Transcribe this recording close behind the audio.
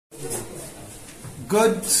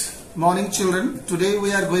Good morning, children. Today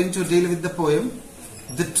we are going to deal with the poem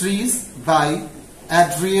The Trees by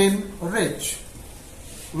Adrienne Rich.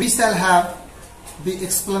 We shall have the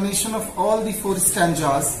explanation of all the 4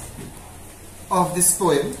 stanzas of this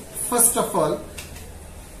poem. First of all,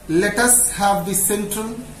 let us have the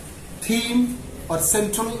central theme or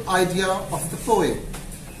central idea of the poem.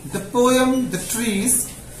 The poem The Trees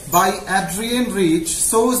by Adrienne Rich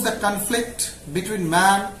shows the conflict between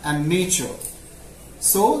man and nature.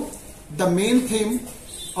 So, the main theme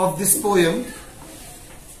of this poem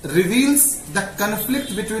reveals the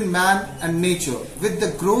conflict between man and nature with the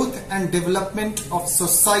growth and development of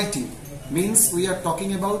society. Means we are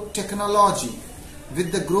talking about technology.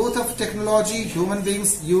 With the growth of technology, human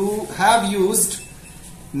beings have used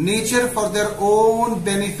nature for their own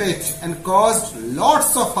benefit and caused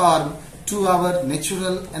lots of harm to our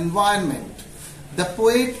natural environment. The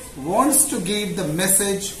poet wants to give the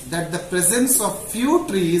message that the presence of few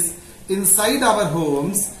trees inside our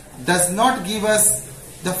homes does not give us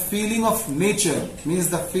the feeling of nature, means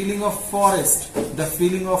the feeling of forest, the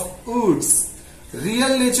feeling of woods.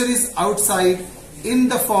 Real nature is outside in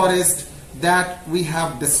the forest that we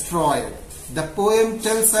have destroyed. The poem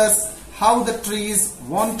tells us how the trees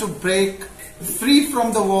want to break free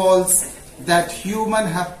from the walls that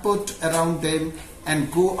humans have put around them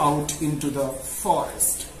and go out into the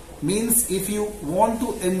forest. Means if you want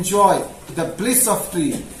to enjoy the bliss of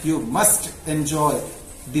tree, you must enjoy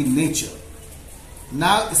the nature.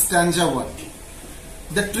 Now stanza 1.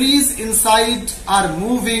 The trees inside are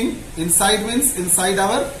moving. Inside means inside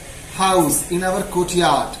our house, in our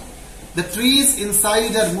courtyard. The trees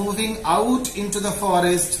inside are moving out into the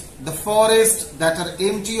forest that are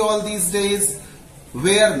empty all these days,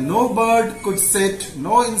 where no bird could sit,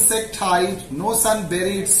 no insect hide, no sun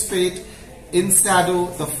bury its fate in shadow.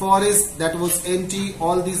 The forest that was empty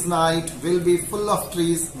all this night will be full of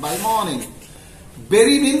trees by morning.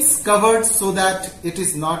 Bury means covered so that it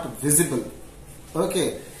is not visible.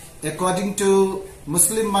 Okay, according to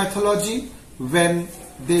Muslim mythology, when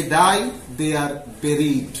they die, they are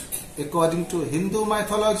buried. According to Hindu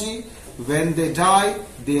mythology, when they die,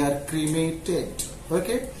 they are cremated.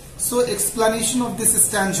 Okay. So explanation of this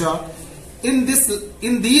stanza, in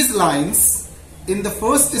these lines, in the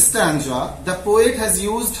first stanza, the poet has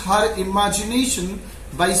used her imagination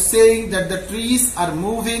by saying that the trees are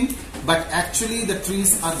moving, but actually the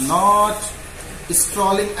trees are not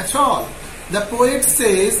strolling at all. The poet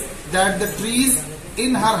says that the trees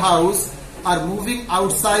in her house are moving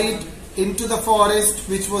outside into the forest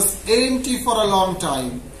which was empty for a long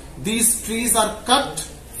time. These trees are cut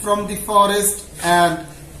from the forest and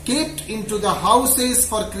kept into the houses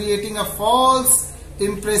for creating a false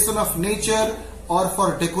impression of nature or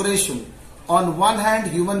for decoration. On one hand,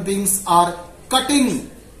 human beings are cutting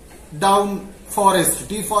down forest.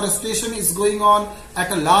 Deforestation is going on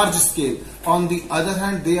at a large scale. On the other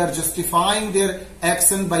hand, they are justifying their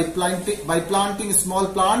action by planting small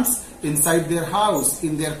plants inside their house,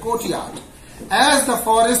 in their courtyard. As the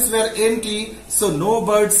forests were empty, so no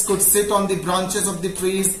birds could sit on the branches of the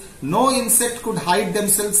trees, no insect could hide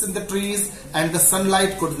themselves in the trees, and the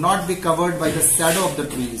sunlight could not be covered by the shadow of the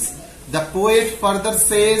trees. The poet further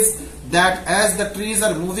says that as the trees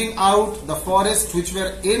are moving out, the forest which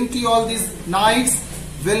were empty all these nights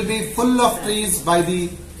will be full of trees by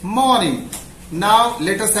the morning. Now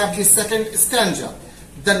let us have the second stanza.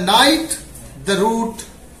 The night the root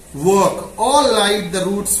work, all night the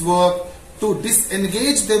roots work to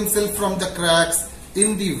disengage themselves from the cracks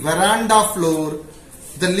in the veranda floor.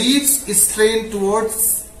 The leaves strain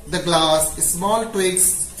towards the glass, small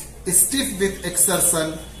twigs stiff with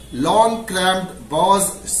exertion, long cramped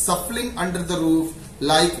boughs shuffling under the roof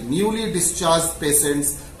like newly discharged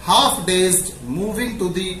patients, half dazed, moving to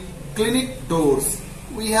the clinic doors.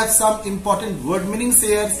 We have some important word meanings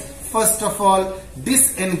here. First of all,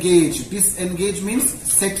 disengage. Disengage means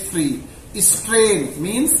set free. Strain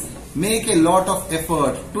means make a lot of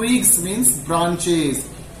effort. Twigs means branches.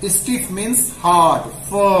 Stiff means hard,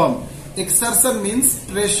 firm. Exertion means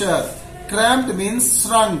pressure. Cramped means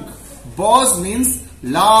shrunk. Boughs means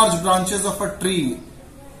large branches of a tree.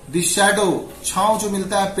 The shadow, छांव जो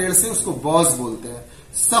मिलता है पेड़ से उसको boughs बोलते हैं.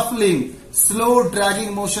 Shuffling, slow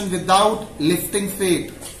dragging motion without lifting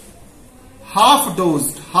feet. Half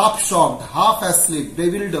dozed, half shocked, half asleep,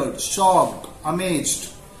 bewildered, shocked,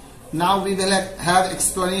 amazed. Now we will have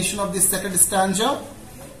explanation of the second stanza.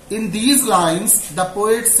 In these lines, the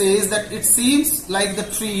poet says that it seems like the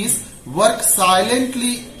trees work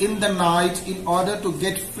silently in the night in order to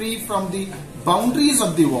get free from the boundaries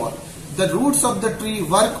of the wall. The roots of the tree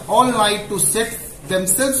work all night to set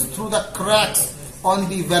themselves through the cracks on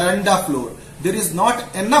the veranda floor. there is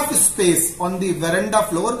not enough space on the veranda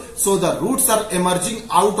floor, so the roots are emerging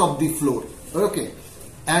out of the floor. Okay,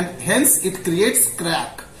 and hence it creates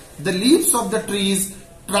crack. The leaves of the trees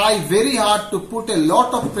try very hard to put a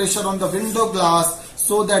lot of pressure on the window glass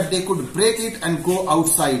so that they could break it and go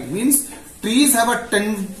outside. Means trees have a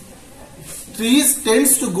trees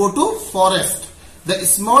tends to go to forest. The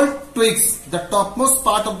small twigs, the topmost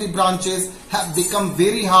part of the branches, have become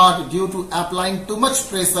very hard due to applying too much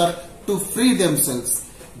pressure to free themselves.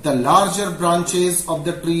 The larger branches of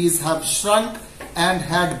the trees have shrunk and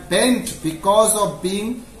had bent because of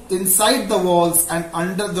being inside the walls and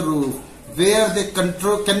under the roof, where they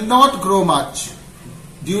cannot grow much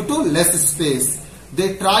due to less space.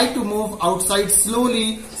 They try to move outside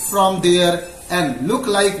slowly from there and look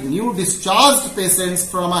like new discharged patients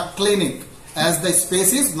from a clinic, as the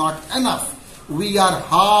space is not enough. We are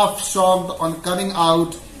half shocked on coming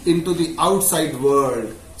out into the outside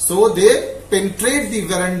world. So they penetrate the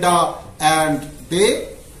veranda and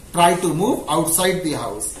they try to move outside the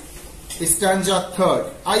house. Stanza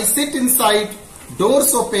 3rd. I sit inside,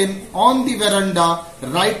 doors open, on the veranda,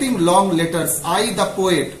 writing long letters. I, the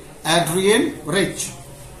poet, Adrian Rich,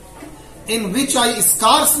 in which I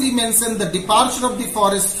scarcely mention the departure of the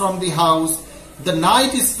forest from the house. The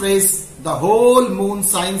night is fresh, the whole moon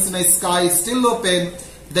shines in a sky still open.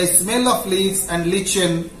 The smell of leaves and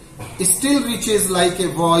lichen still reaches like a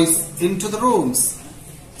voice into the rooms.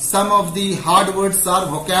 Some of the hard words are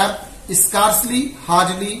vocab: scarcely,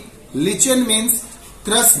 hardly. Lichen means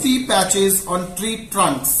crusty patches on tree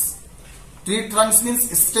trunks. Tree trunks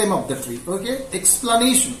means stem of the tree. Okay.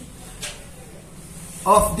 Explanation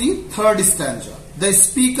of the 3rd stanza. The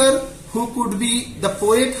speaker, who could be the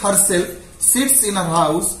poet herself, sits in her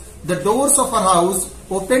house. The doors of her house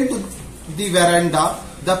open to the veranda.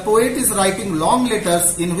 The poet is writing long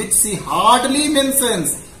letters in which she hardly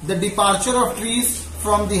mentions the departure of trees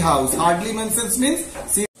from the house. Hardly mentions means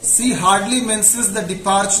she hardly mentions the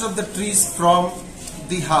departure of the trees from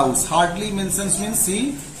the house. Hardly mentions means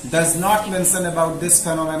she does not mention about this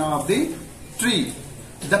phenomena of the tree.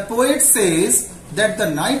 The poet says that the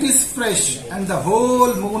night is fresh and the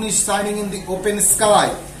whole moon is shining in the open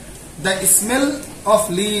sky. The smell of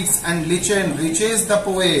leaves and lichen reaches the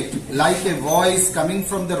poet like a voice coming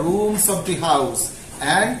from the rooms of the house,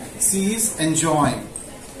 and she is enjoying.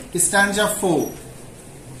 Stanza 4.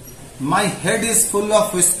 My head is full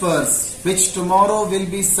of whispers, which tomorrow will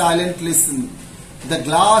be silent. Listen. The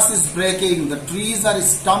glass is breaking, the trees are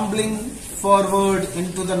stumbling forward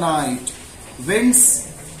into the night. Winds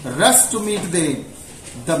rush to meet them.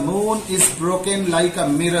 The moon is broken like a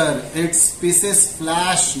mirror. Its pieces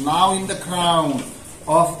flash now in the crown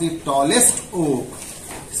of the tallest oak.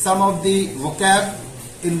 Some of the vocab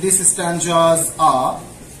in these stanzas are: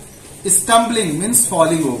 stumbling means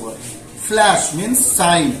falling over. Flash means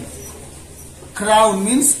shine. Crown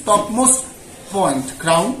means topmost point.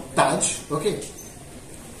 Crown, Taj. Okay.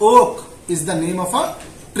 Oak is the name of a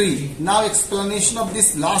tree. Now explanation of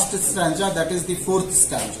this last stanza, that is the 4th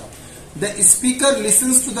stanza. The speaker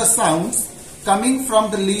listens to the sounds coming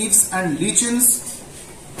from the leaves and lichens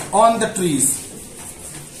on the trees.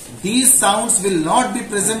 These sounds will not be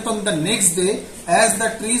present on the next day, as the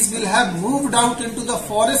trees will have moved out into the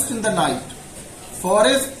forest in the night.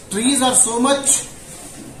 Forest trees are so much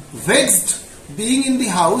vexed being in the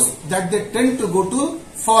house that they tend to go to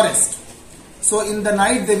forest. So in the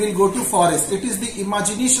night they will go to forest. It is the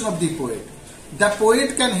imagination of the poet. The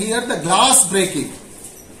poet can hear the glass breaking.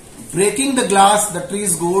 Breaking the glass, the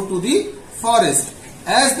trees go to the forest.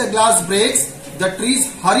 As the glass breaks, the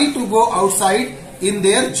trees hurry to go outside in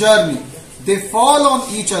their journey. They fall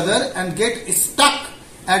on each other and get stuck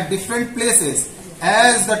at different places.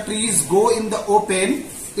 As the trees go in the open,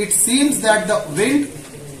 it seems that the wind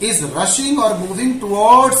is rushing or moving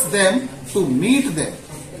towards them to meet them.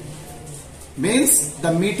 Means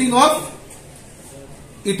the meeting of,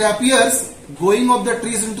 it appears, going of the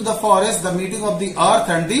trees into the forest, the meeting of the earth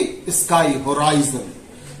and the sky, horizon.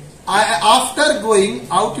 After going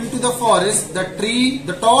out into the forest,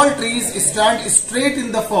 the tall trees stand straight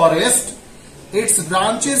in the forest. Its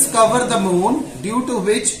branches cover the moon, due to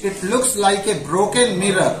which it looks like a broken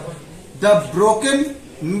mirror. The broken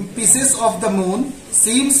pieces of the moon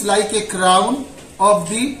seems like a crown of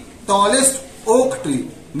the tallest oak tree.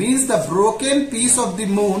 Means the broken piece of the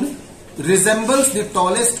moon resembles the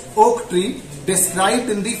tallest oak tree described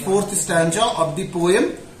in the 4th stanza of the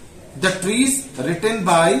poem The Trees, written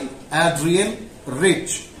by Adrian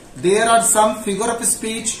Rich. There are some figure of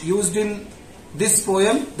speech used in this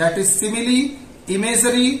poem, that is simile,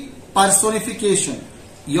 imagery, personification.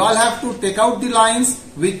 You all have to take out the lines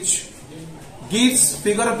which gives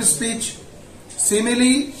figure of speech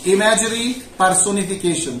simile, imagery,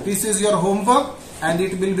 personification. This is your homework and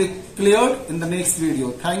it will be cleared in the next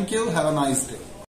video. Thank you. Have a nice day.